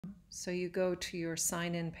So you go to your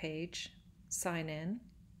sign in page, sign in,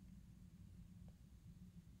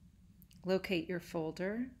 locate your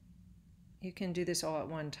folder. You can do this all at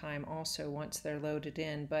one time also once they're loaded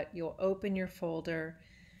in, but you'll open your folder.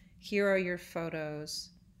 Here are your photos.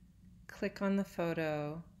 Click on the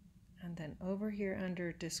photo, and then over here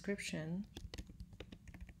under description,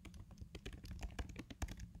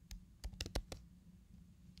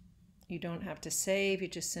 you don't have to save, you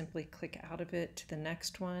just simply click out of it to the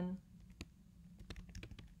next one.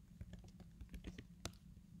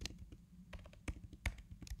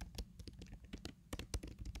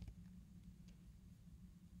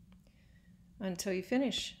 Until you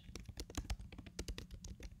finish.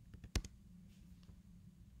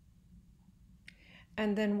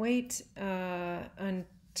 And then wait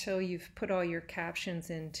until you've put all your captions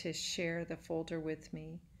in to share the folder with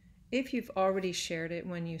me. If you've already shared it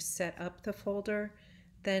when you set up the folder,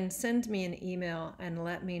 then send me an email and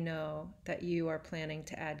let me know that you are planning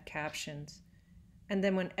to add captions. And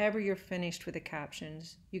then whenever you're finished with the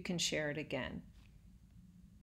captions, you can share it again.